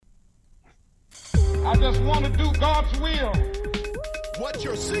just want to do God's will. What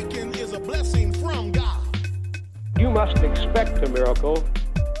you're seeking is a blessing from God. You must expect a miracle.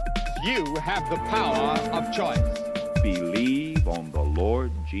 You have the power of choice. Believe on the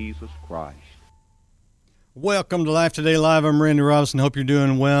Lord Jesus Christ. Welcome to Life Today Live. I'm Randy Robinson. Hope you're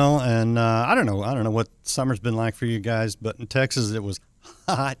doing well. And I don't know what summer's been like for you guys, but in Texas it was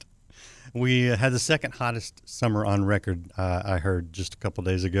hot. We had the second hottest summer on record, I heard just a couple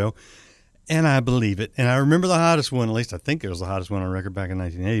days ago, and I believe it. And I remember the hottest one, at least I think it was the hottest one on record back in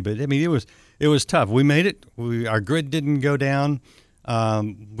 1980. But I mean, it was tough. We made it. Our grid didn't go down.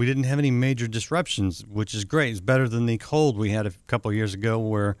 We didn't have any major disruptions, which is great. It's better than the cold we had a couple of years ago,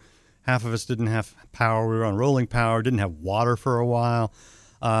 where half of us didn't have power. We were on rolling power. Didn't have water for a while.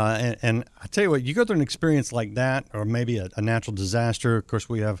 And I tell you what, you go through an experience like that, or maybe a natural disaster. Of course,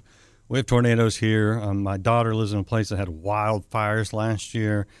 we have tornadoes here. My daughter lives in a place that had wildfires last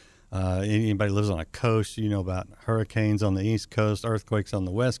year. Anybody lives on a coast, you know about hurricanes on the East Coast, earthquakes on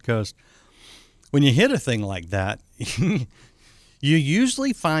the West Coast. When you hit a thing like that, you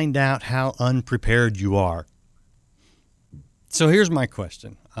usually find out how unprepared you are. So here's my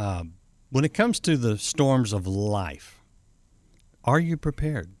question. When it comes to the storms of life, are you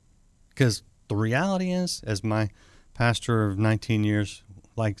prepared? Because the reality is, as my pastor of 19 years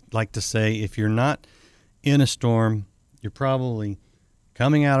like to say, if you're not in a storm, you're probably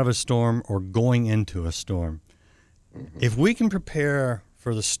coming out of a storm or going into a storm. Mm-hmm. If we can prepare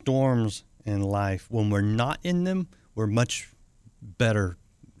for the storms in life when we're not in them, we're much better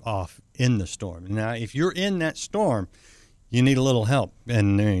off in the storm. Now, if you're in that storm, you need a little help,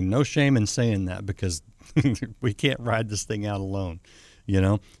 and there ain't no shame in saying that, because we can't ride this thing out alone, you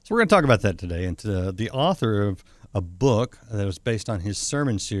know? So we're going to talk about that today, and the author of a book that was based on his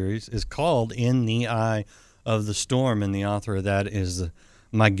sermon series is called In the Eye of the Storm, and the author of that is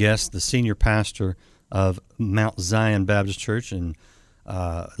my guest, the senior pastor of Mount Zion Baptist Church in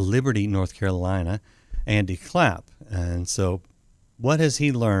Liberty, North Carolina, Andy Clapp. And so what has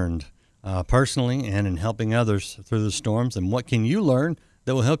he learned personally and in helping others through the storms, and what can you learn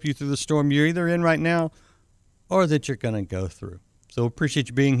that will help you through the storm you're either in right now or that you're going to go through? So appreciate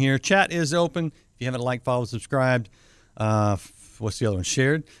you being here. Chat is open. If you haven't liked, followed, subscribed, what's the other one?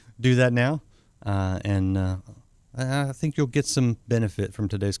 Shared. Do that now. And I think you'll get some benefit from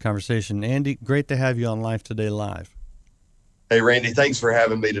today's conversation. Andy, great to have you on Life Today Live. Hey, Randy, thanks for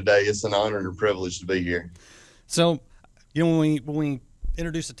having me today. It's an honor and a privilege to be here. So, you know, when we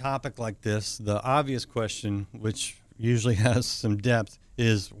introduce a topic like this, the obvious question, which usually has some depth,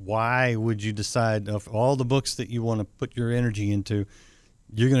 is why would you decide, of all the books that you want to put your energy into,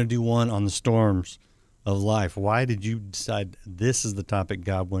 you're going to do one on the storms of life? Why did you decide this is the topic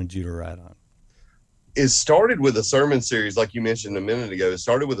God wanted you to write on? It started with a sermon series, like you mentioned a minute ago. It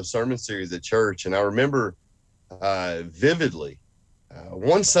started with a sermon series at church, and I remember vividly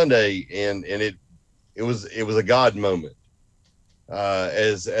one Sunday, and it was a God moment.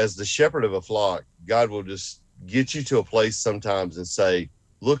 As the shepherd of a flock, God will just get you to a place sometimes and say,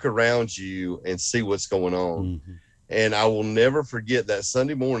 look around you and see what's going on. Mm-hmm. And I will never forget that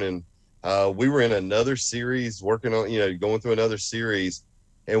Sunday morning. We were in another series, working on, going through another series,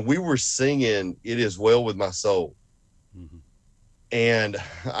 and we were singing "It Is Well With My Soul." Mm-hmm. And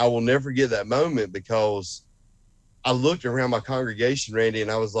I will never forget that moment, because I looked around my congregation, Randy,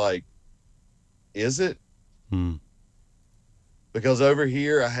 and I was like, is it? Because over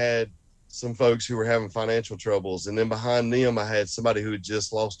here I had some folks who were having financial troubles, and then behind them I had somebody who had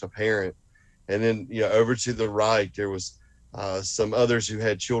just lost a parent. And then, over to the right, there was some others who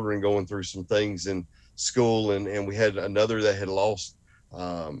had children going through some things in school, and we had another that had lost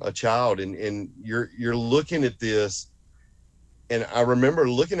a child. And you're looking at this, and I remember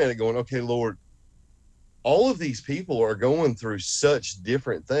looking at it going, okay, Lord, all of these people are going through such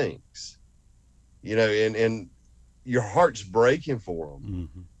different things, and your heart's breaking for them.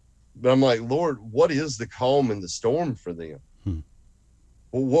 Mm-hmm. But I'm like, Lord, what is the calm in the storm for them?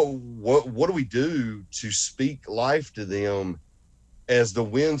 Well, what do we do to speak life to them as the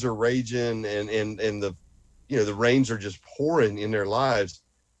winds are raging and the the rains are just pouring in their lives,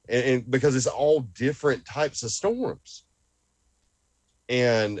 and because it's all different types of storms.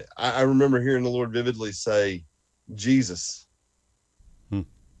 And I remember hearing the Lord vividly say, Jesus.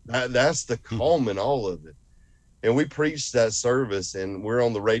 That's the calm in all of it. And we preached that service, and we're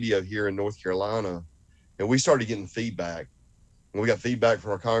on the radio here in North Carolina, and we started getting feedback. And we got feedback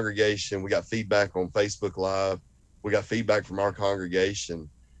from our congregation. We got feedback on Facebook Live. We got feedback from our congregation.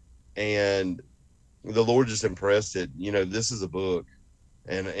 And the Lord just impressed it. This is a book.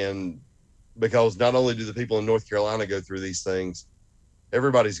 And because not only do the people in North Carolina go through these things,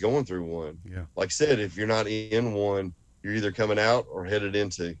 everybody's going through one. Yeah. Like I said, if you're not in one, you're either coming out or headed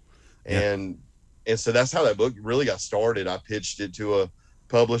into. And so that's how that book really got started. I pitched it to a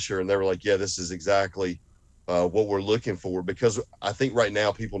publisher, and they were like, yeah, this is exactly what we're looking for, because I think right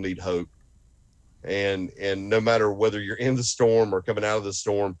now people need hope. And no matter whether you're in the storm or coming out of the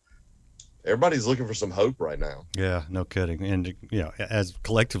storm, everybody's looking for some hope right now. Yeah, no kidding. And, as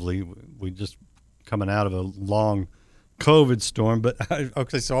collectively, we just coming out of a long COVID storm. But,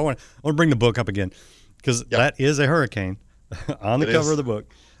 okay, so I want to bring the book up again, because that is a hurricane on the cover of the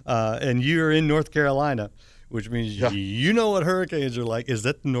book. And you're in North Carolina, which means you know what hurricanes are like. Is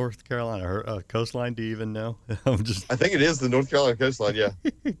that the North Carolina coastline? Do you even know? I think it is the North Carolina coastline, yeah.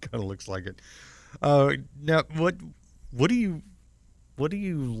 It kind of looks like it. Now, what do you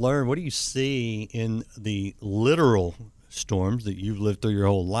learn? What do you see in the literal storms that you've lived through your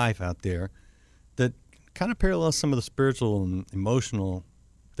whole life out there that kind of parallels some of the spiritual and emotional,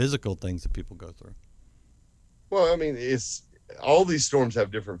 physical things that people go through? Well, I mean, it's all these storms have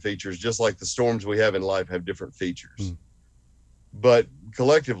different features, just like the storms we have in life have different features. But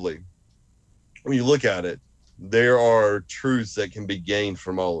collectively, when you look at it, there are truths that can be gained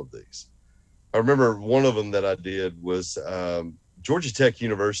from all of these. I remember one of them that I did was Georgia Tech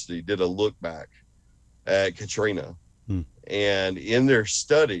University did a look back at Katrina. And in their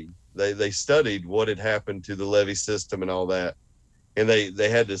study, they studied what had happened to the levee system and all that. And they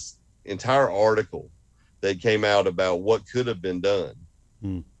had this entire article that came out about what could have been done.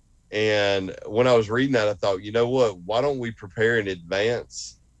 And when I was reading that, I thought, you know what, why don't we prepare in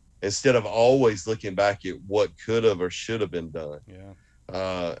advance instead of always looking back at what could have or should have been done?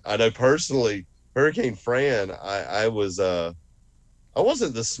 I know personally, Hurricane Fran, I wasn't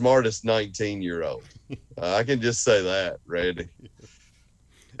the smartest 19-year-old. I can just say that, Randy.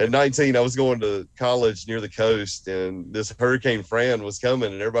 At 19, I was going to college near the coast, and this Hurricane Fran was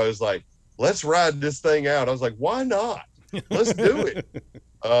coming, and everybody was like, let's ride this thing out. I was like, why not? Let's do it.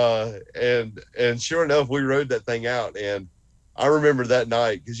 And sure enough, we rode that thing out. And I remember that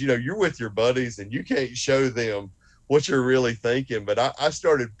night, because, you're with your buddies and you can't show them what you're really thinking. But I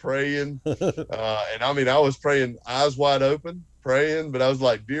started praying. And I mean, I was praying eyes wide open, praying, but I was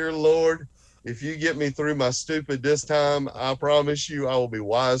like, dear Lord, if you get me through my stupid this time, I promise you I will be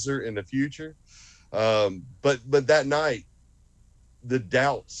wiser in the future. But that night, the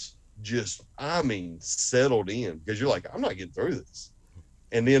doubts just, settled in, because you're like, I'm not getting through this.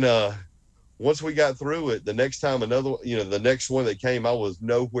 And then once we got through it, the next time the next one that came, I was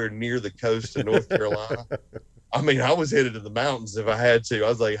nowhere near the coast of North Carolina. I was headed to the mountains if I had to. I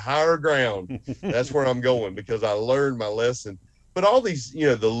was like, higher ground. That's where I'm going, because I learned my lesson. But all these,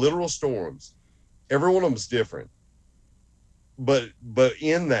 the literal storms, every one of them is different. But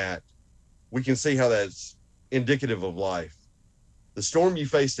in that, we can see how that's indicative of life. The storm you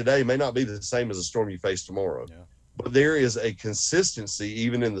face today may not be the same as the storm you face tomorrow. But there is a consistency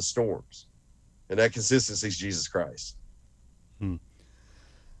even in the storms. And that consistency is Jesus Christ.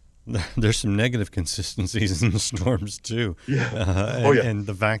 There's some negative consistencies in the storms too. And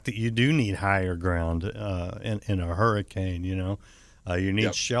the fact that you do need higher ground in a hurricane, you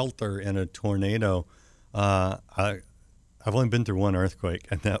need shelter in a tornado. I've only been through one earthquake,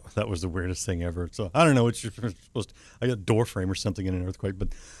 and that was the weirdest thing ever. So I don't know what you're supposed to. I got a door frame or something in an earthquake, but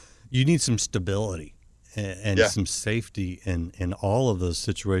you need some stability and some safety in all of those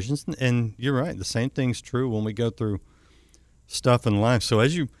situations. And you're right, the same thing's true when we go through stuff in life. So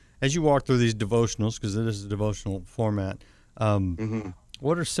as you walk through these devotionals, because it is a devotional format,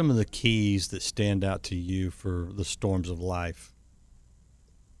 what are some of the keys that stand out to you for the storms of life?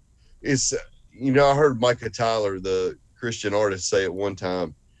 It's, I heard Micah Tyler, the Christian artist, say at one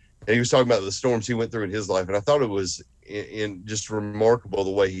time, and he was talking about the storms he went through in his life, and I thought it was in just remarkable the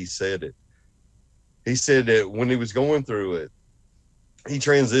way he said it. He said that when he was going through it, he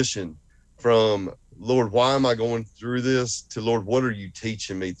transitioned from, Lord, why am I going through this, to, Lord, what are you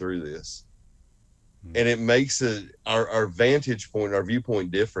teaching me through this? And it makes our vantage point, our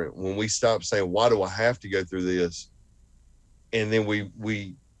viewpoint different when we stop saying, why do I have to go through this? And then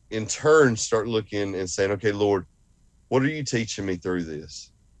we in turn start looking and saying, okay, Lord, what are you teaching me through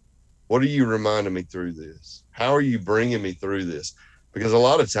this? What are you reminding me through this? How are you bringing me through this? Because a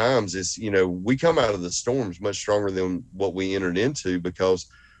lot of times it's, we come out of the storms much stronger than what we entered into, because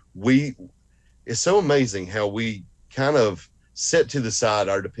it's so amazing how we kind of set to the side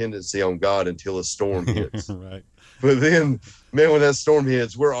our dependency on God until a storm hits. Right. But then, man, when that storm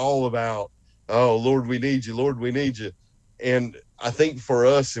hits, we're all about, oh, Lord, we need you. Lord, we need you. And I think for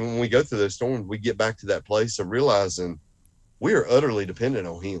us, and when we go through those storms, we get back to that place of realizing we are utterly dependent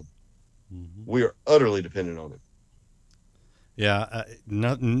on him. We are utterly dependent on him.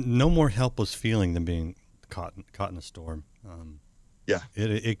 No more helpless feeling than being caught in a storm.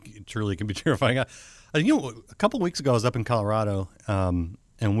 It truly can be terrifying. A couple of weeks ago, I was up in Colorado, and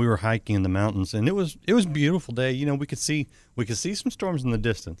we were hiking in the mountains, and it was a beautiful day. We could see some storms in the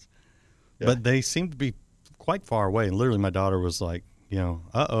distance, but they seemed to be quite far away. And literally, my daughter was like,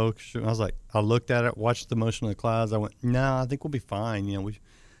 uh-oh. I was like, I looked at it, watched the motion of the clouds. I went, no, I think we'll be fine.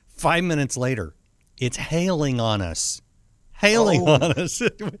 5 minutes later, it's hailing on us. On us.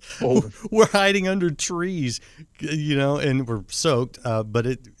 We're hiding under trees, and we're soaked. But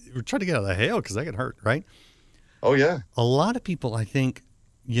we're trying to get out of the hail because that could hurt, right? Oh, yeah. A lot of people, I think,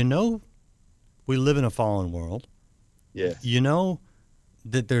 we live in a fallen world. Yeah.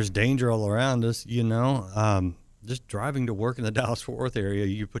 That there's danger all around us, just driving to work in the Dallas-Fort Worth area,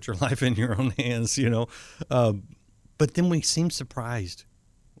 you put your life in your own hands, But then we seem surprised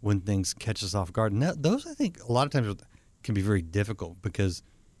when things catch us off guard. And those, I think, a lot of times can be very difficult because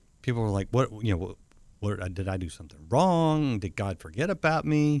people are like, what did I do something wrong? Did God forget about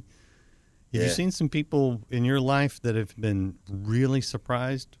me? Have you seen some people in your life that have been really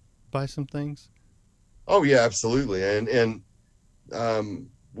surprised by some things? Oh, yeah, absolutely. And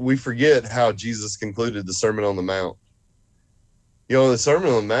we forget how Jesus concluded the Sermon on the Mount. The Sermon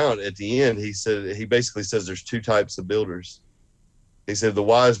on the Mount, at the end, he basically says there's two types of builders. He said the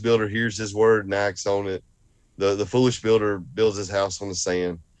wise builder hears his word and acts on it. The foolish builder builds his house on the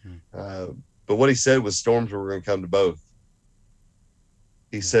sand. But what he said was storms were going to come to both.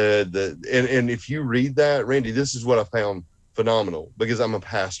 He said that, and if you read that, Randy, this is what I found phenomenal, because I'm a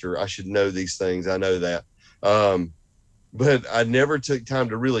pastor. I should know these things. I know that. But I never took time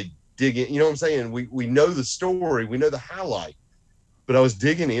to really dig in. You know what I'm saying? We know the story. We know the highlight. But I was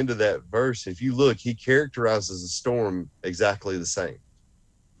digging into that verse. If you look, he characterizes the storm exactly the same.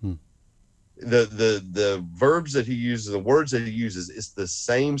 The verbs that he uses, the words that he uses, it's the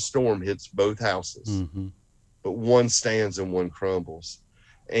same storm hits both houses, but one stands and one crumbles.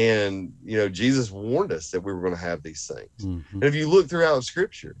 And, Jesus warned us that we were going to have these things. And if you look throughout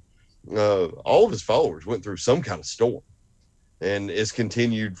Scripture, all of his followers went through some kind of storm, and it's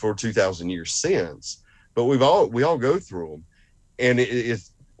continued for 2,000 years since. But we all go through them, and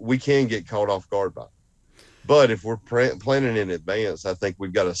we can get caught off guard by it. But if we're planning in advance, I think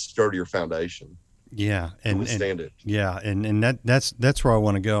we've got a sturdier foundation. Yeah, and withstand it. Yeah, and that's where I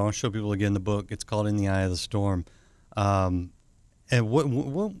want to go. I'll show people again the book. It's called In the Eye of the Storm. And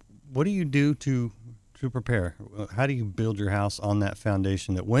what do you do to prepare? How do you build your house on that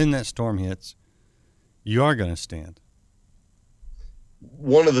foundation that when that storm hits, you are going to stand?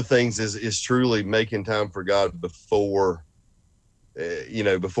 One of the things is truly making time for God before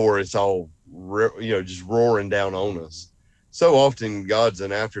it's all just roaring down on us. So often God's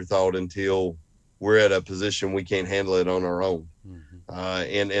an afterthought until we're at a position we can't handle it on our own.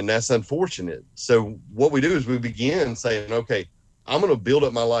 And that's unfortunate. So what we do is we begin saying, okay, I'm going to build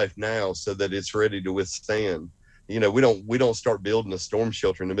up my life now so that it's ready to withstand. We don't start building a storm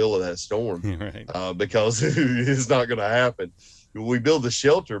shelter in the middle of that storm, right. Because it's not going to happen. We build the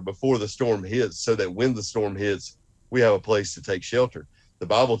shelter before the storm hits so that when the storm hits, we have a place to take shelter. The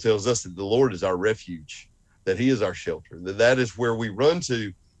Bible tells us that the Lord is our refuge, that he is our shelter, that is where we run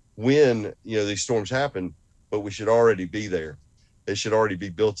to when, these storms happen, but we should already be there. It should already be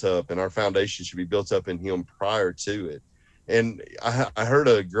built up, and our foundation should be built up in him prior to it. And I heard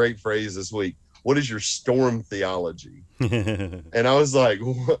a great phrase this week. What is your storm theology? And I was like,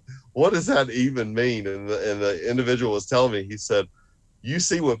 what does that even mean? And the individual was telling me, he said, you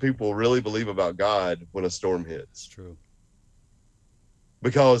see what people really believe about God when a storm hits. It's true.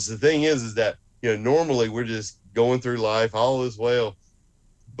 Because the thing is that, normally we're just going through life, all is well.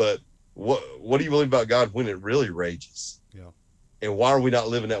 But what do you believe about God when it really rages? Yeah. And why are we not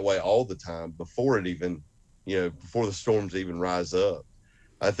living that way all the time before it even, before the storms even rise up?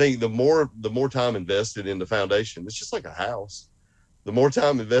 I think the more time invested in the foundation, it's just like a house. The more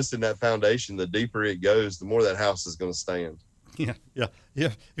time invested in that foundation, the deeper it goes, the more that house is going to stand. Yeah.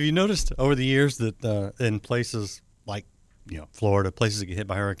 Have you noticed over the years that in places like Florida, places that get hit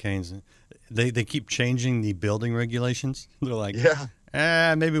by hurricanes, they keep changing the building regulations? They're like,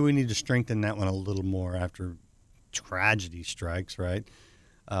 maybe we need to strengthen that one a little more after tragedy strikes, right?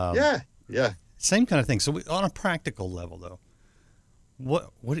 Same kind of thing. So on a practical level, though,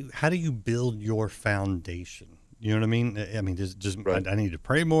 how do you build your foundation? You know what I mean? I mean, right. I need to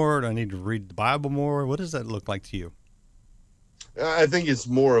pray more. Do I need to read the Bible more? What does that look like to you? I think it's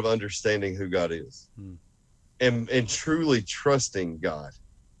more of understanding who God is and truly trusting God.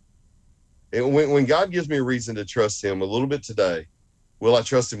 And when God gives me a reason to trust him a little bit today, will I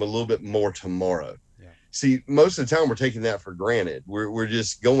trust him a little bit more tomorrow? Yeah. See, most of the time we're taking that for granted. We're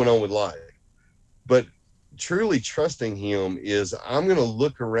just going on with life. But truly trusting him is, I'm going to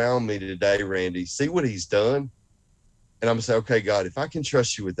look around me today, Randy, see what he's done. And I'm going to say, okay, God, if I can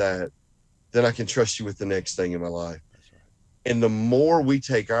trust you with that, then I can trust you with the next thing in my life. That's right. And the more we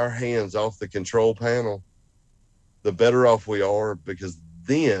take our hands off the control panel, the better off we are, because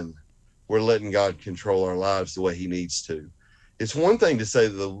then we're letting God control our lives the way he needs to. It's one thing to say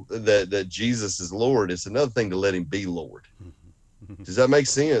that Jesus is Lord. It's another thing to let him be Lord. Does that make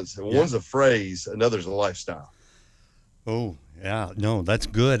sense? Yeah. One's a phrase, another's a lifestyle. Oh, yeah. No, that's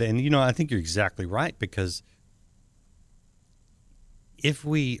good. And, I think you're exactly right, because if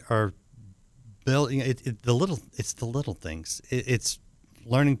we are building it's the little things. It's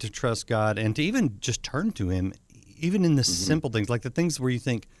learning to trust God and to even just turn to him, even in the simple things, like the things where you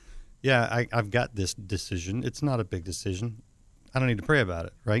think, yeah, I've got this decision. It's not a big decision. I don't need to pray about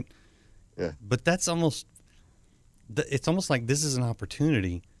it, right? Yeah. But it's almost like this is an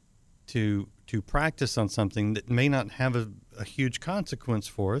opportunity to practice on something that may not have a huge consequence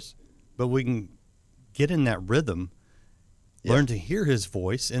for us, but we can get in that rhythm, learn to hear his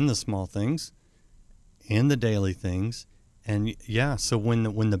voice in the small things, in the daily things, and so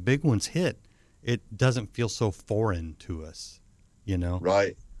when the big ones hit, it doesn't feel so foreign to us,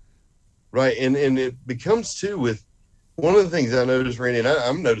 Right. And it becomes too with one of the things I noticed, Randy, and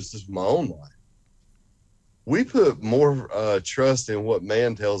I've noticed this in my own life. We put more trust in what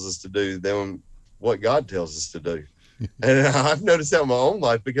man tells us to do than what God tells us to do. And I've noticed that in my own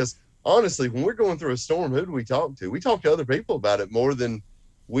life, because honestly, when we're going through a storm, who do we talk to? We talk to other people about it more than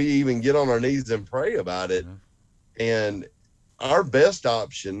we even get on our knees and pray about it. And our best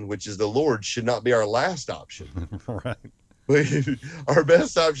option, which is the Lord, should not be our last option. Right. Our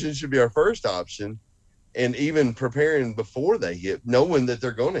best option should be our first option, and even preparing before they hit, knowing that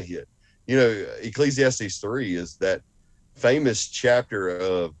they're going to hit. Ecclesiastes 3 is that famous chapter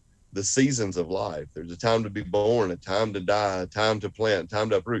of the seasons of life. There's a time to be born, a time to die, a time to plant, a time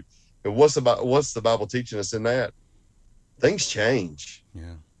to uproot. And what's the Bible teaching us in that? Things change,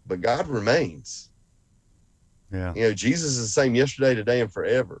 but God remains. Yeah. Jesus is the same yesterday, today, and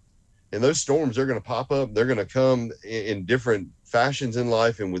forever. And those storms are going to pop up. They're going to come in different fashions in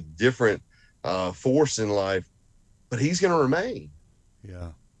life and with different force in life, but he's going to remain. Yeah.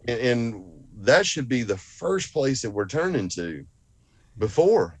 And that should be the first place that we're turning to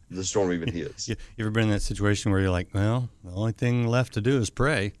before the storm even hits. You ever been in that situation where you're like, well, the only thing left to do is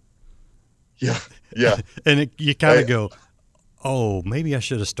pray? Yeah. And you kind of go, oh, maybe I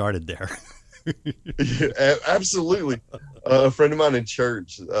should have started there. Yeah, absolutely. A friend of mine in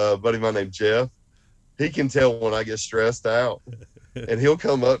church, a buddy of mine named Jeff, he can tell when I get stressed out, and he'll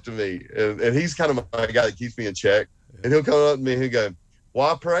come up to me, and he's kind of my guy that keeps me in check, and he'll come up to me and he'll go,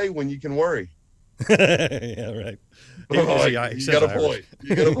 why pray when you can worry? Yeah, right. You got a point.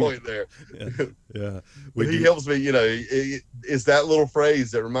 You got a point there. Yeah. But he helps me, it's that little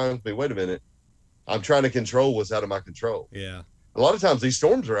phrase that reminds me, wait a minute, I'm trying to control what's out of my control. Yeah. A lot of times these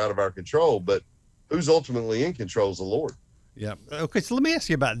storms are out of our control, but who's ultimately in control is the Lord. Yeah. Okay, so let me ask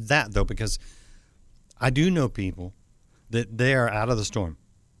you about that, though, because I do know people that they are out of the storm.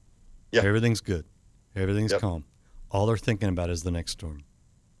 Yeah. Everything's good. Everything's calm. All they're thinking about is the next storm.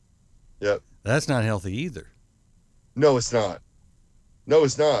 Yep. That's not healthy either. No, it's not. No,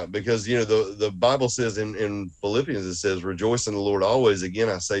 it's not, because, the Bible says in Philippians, it says, rejoice in the Lord always. Again,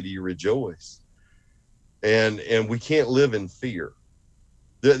 I say to you, rejoice. And we can't live in fear.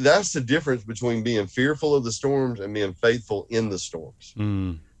 That's the difference between being fearful of the storms and being faithful in the storms.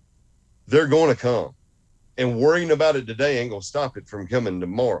 They're going to come, and worrying about it today ain't going to stop it from coming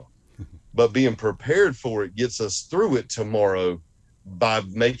tomorrow. But being prepared for it gets us through it tomorrow by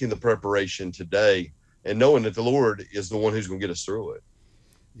making the preparation today and knowing that the Lord is the one who's going to get us through it.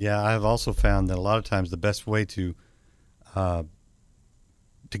 Yeah, I've also found that a lot of times the best way to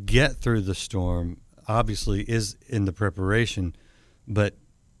get through the storm obviously is in the preparation, but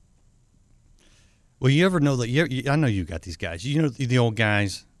you ever know that I know you got these guys, the old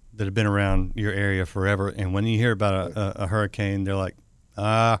guys that have been around your area forever, and when you hear about a hurricane, they're like,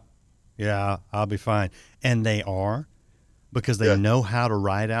 yeah, I'll be fine. And they are, because they know how to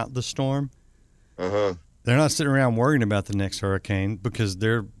ride out the storm. They're not sitting around worrying about the next hurricane, because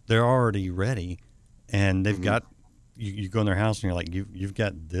they're already ready, and they've got you go in their house and you're like, you've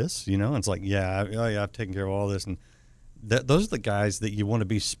got this, It's like, I've taken care of all this, and those are the guys that you want to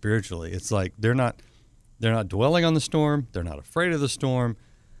be spiritually. It's like they're not dwelling on the storm, they're not afraid of the storm,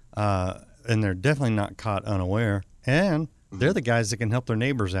 and they're definitely not caught unaware, and they're the guys that can help their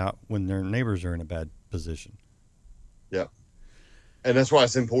neighbors out when their neighbors are in a bad position. Yeah. And that's why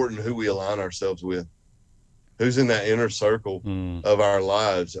it's important who we align ourselves with. Who's in that inner circle of our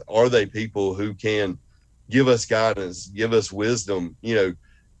lives? Are they people who can give us guidance, give us wisdom?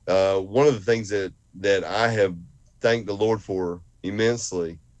 One of the things that I have thanked the Lord for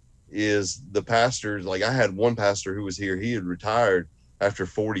immensely is the pastors. Like, I had one pastor who was here. He had retired after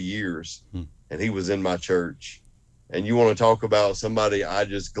 40 years, and he was in my church. And you want to talk about somebody I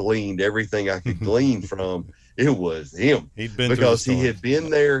just gleaned everything I could glean from, it was him. He'd been because he had been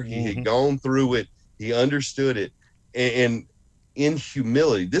there. He had gone through it. He understood it. And in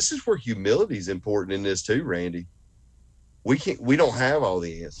humility, this is where humility is important in this too, Randy. We don't have all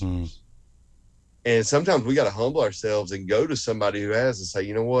the answers. And sometimes we got to humble ourselves and go to somebody who has and say,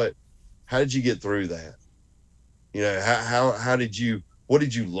 you know what, how did you get through that? What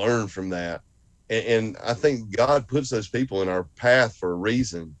did you learn from that? And I think God puts those people in our path for a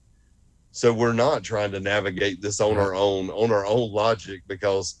reason. So we're not trying to navigate this on our own logic,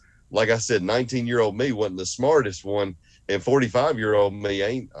 because like I said, 19-year-old me wasn't the smartest one, and 45-year-old me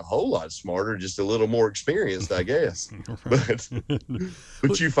ain't a whole lot smarter, just a little more experienced, I guess.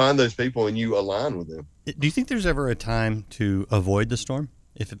 But you find those people and you align with them. Do you think there's ever a time to avoid the storm,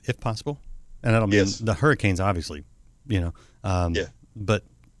 if possible? And I don't mean the hurricanes, obviously, but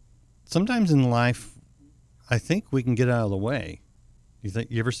sometimes in life, I think we can get out of the way.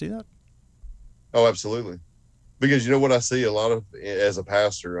 You ever see that? Oh, absolutely. Because you know what I see a lot of as a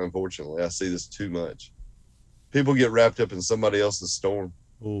pastor, unfortunately, I see this too much. People get wrapped up in somebody else's storm.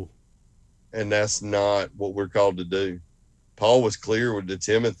 Ooh. And that's not what we're called to do. Paul was clear with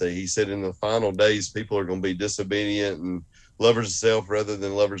Timothy. He said in the final days, people are going to be disobedient and lovers of self rather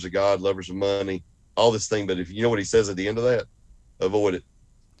than lovers of God, lovers of money, all this thing. But if you know what he says at the end of that, avoid it.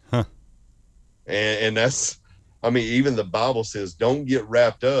 Huh. And that's, even the Bible says, don't get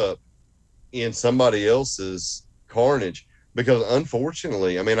wrapped up in somebody else's carnage, because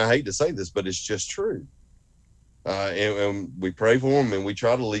unfortunately, I hate to say this, but it's just true. And we pray for them and we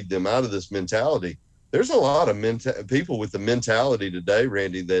try to lead them out of this mentality. There's a lot of people with the mentality today,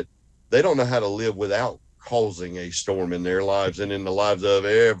 Randy, that they don't know how to live without causing a storm in their lives and in the lives of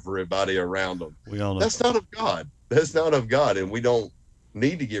everybody around them. We all know. That's not of God. That's not of God. And we don't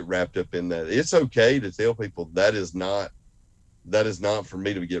need to get wrapped up in that. It's okay to tell people that is not for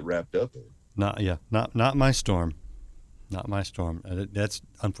me to get wrapped up in. Not my storm. Not my storm. That's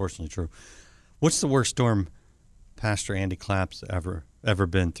unfortunately true. What's the worst storm Pastor Andy Clapp's ever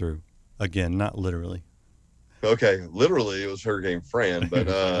been through? Again, not literally. Okay, literally it was Hurricane Fran,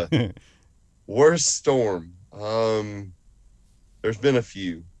 but worst storm. There's been a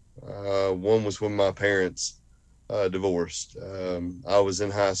few. One was when my parents divorced. I was in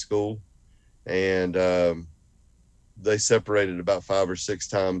high school, and they separated about 5 or 6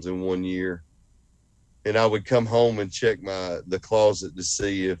 times in 1 year. And I would come home and check the closet to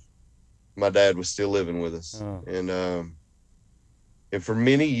see if my dad was still living with us. Oh. And for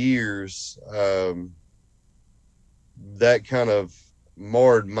many years, that kind of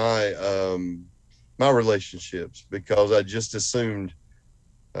marred my relationships, because I just assumed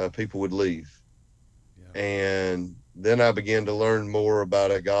people would leave. Yeah. And then I began to learn more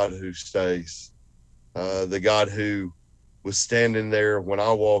about a God who stays, the God who was standing there when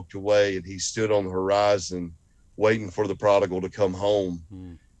I walked away, and he stood on the horizon waiting for the prodigal to come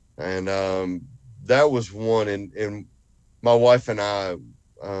home. And that was one. And my wife and I,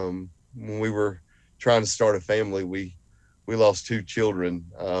 when we were trying to start a family, we lost 2 children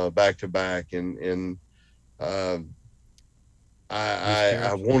back to back. And I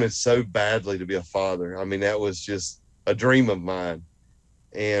wanted so badly to be a father. That was just a dream of mine.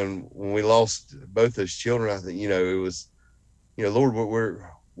 And when we lost both those children, I think, it was, Lord,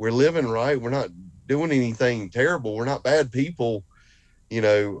 we're living right. We're not doing anything terrible. We're not bad people.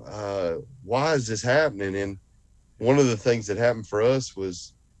 Why is this happening? And one of the things that happened for us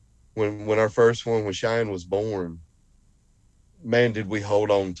was when our first one, when Cheyenne was born, man, did we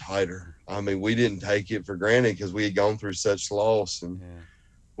hold on tighter. We didn't take it for granted, because we had gone through such loss, and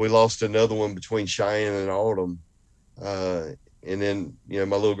we lost another one between Cheyenne and Autumn. And then,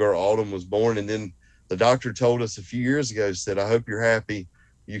 my little girl Autumn was born, and then the doctor told us a few years ago, said, I hope you're happy.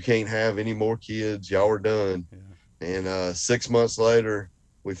 You can't have any more kids. Y'all are done. Yeah. And 6 months later,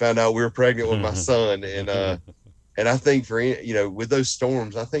 we found out we were pregnant with my son. And I think with those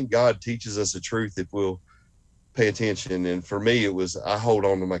storms, I think God teaches us the truth if we'll pay attention. And for me, it was, I hold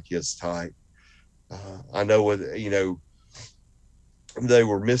on to my kids tight. I know they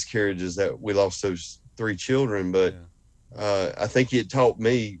were miscarriages that we lost those 3 children, but I think it taught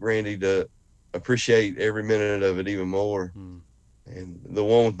me, Randy, to appreciate every minute of it even more. And the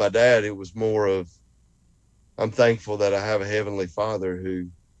one with my dad, it was more of, I'm thankful that I have a heavenly Father who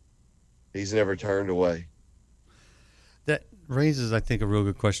he's never turned away. raises, I think, a real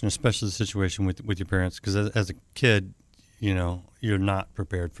good question, especially the situation with your parents, because as a kid, you're not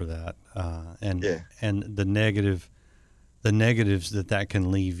prepared for that, and the negatives that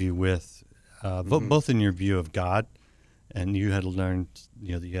can leave you with, both in your view of God, and you had to learn,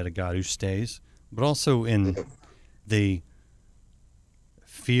 that you had a God who stays, but also in the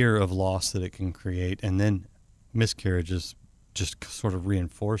fear of loss that it can create, and then miscarriages just sort of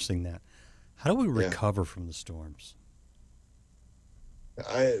reinforcing that. How do we recover from the storms?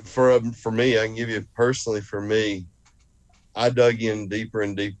 For me, I can give you personally, for me, I dug in deeper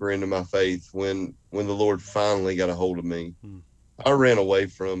and deeper into my faith when the Lord finally got a hold of me. I ran away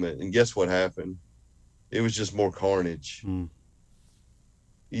from it, and guess what happened? It was just more carnage.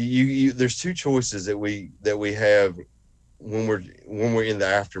 There's two choices that we have when we're in the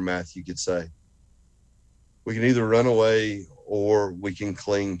aftermath, you could say. We can either run away or we can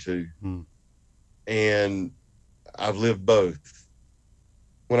cling to. And I've lived both.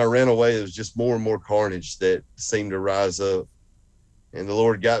 When I ran away, it was just more and more carnage that seemed to rise up. And the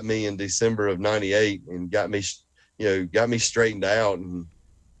Lord got me in December of 98 and got me straightened out. And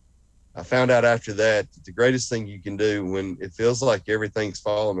I found out after that the greatest thing you can do when it feels like everything's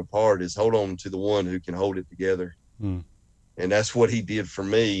falling apart is hold on to the one who can hold it together. And that's what he did for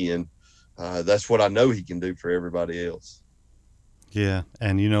me. And that's what I know he can do for everybody else. Yeah.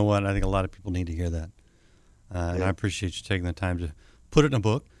 And you know what? I think a lot of people need to hear that. And I appreciate you taking the time to put it in a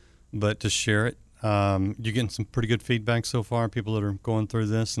book, but to share it. You're getting some pretty good feedback so far, people that are going through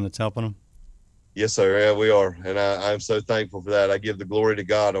this and it's helping them? Yes, sir. Yeah, we are. And I'm so thankful for that. I give the glory to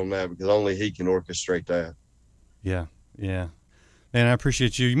God on that because only he can orchestrate that. Yeah. Man, I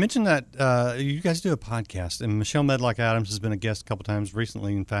appreciate you. You mentioned that you guys do a podcast, and Michelle Medlock-Adams has been a guest a couple times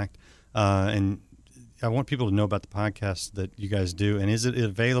recently, in fact. And I want people to know about the podcast that you guys do. And is it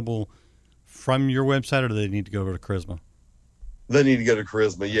available from your website, or do they need to go over to Charisma? They need to go to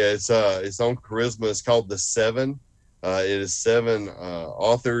Charisma. Yeah, it's on Charisma. It's called The Seven. It is 7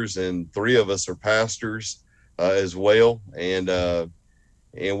 authors, and 3 of us are pastors as well. And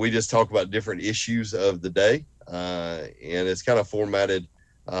we just talk about different issues of the day. And it's kind of formatted.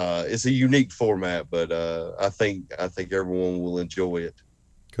 It's a unique format, but I think everyone will enjoy it.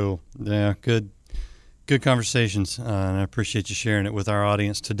 Cool. Yeah, good conversations. And I appreciate you sharing it with our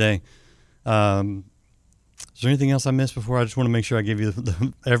audience today. Is there anything else I missed before? I just want to make sure I give you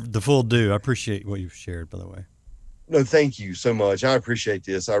the full due. I appreciate what you've shared, by the way. No, thank you so much. I appreciate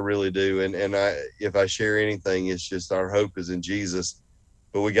this. I really do. And if I share anything, it's just our hope is in Jesus,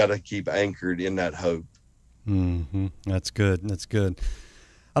 but we got to keep anchored in that hope. That's good.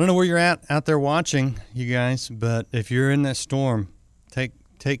 I don't know where you're out there watching, you guys, but if you're in that storm, take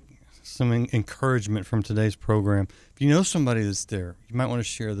some encouragement from today's program. If you know somebody that's there, you might want to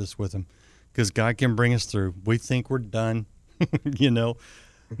share this with them, because God can bring us through. We think we're done,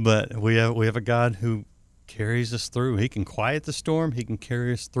 but we have a God who carries us through. He can quiet the storm. He can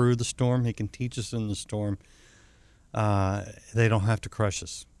carry us through the storm. He can teach us in the storm. They don't have to crush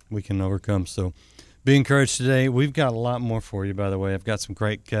us. We can overcome. So be encouraged today. We've got a lot more for you, by the way. I've got some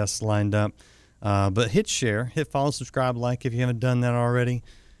great guests lined up. But hit share, hit follow, subscribe, like if you haven't done that already,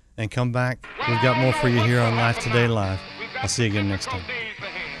 and come back. We've got more for you here on Life Today Live. I'll see you again next time.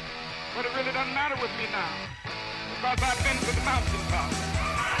 But it really doesn't matter with me now, because I've been to the mountaintop.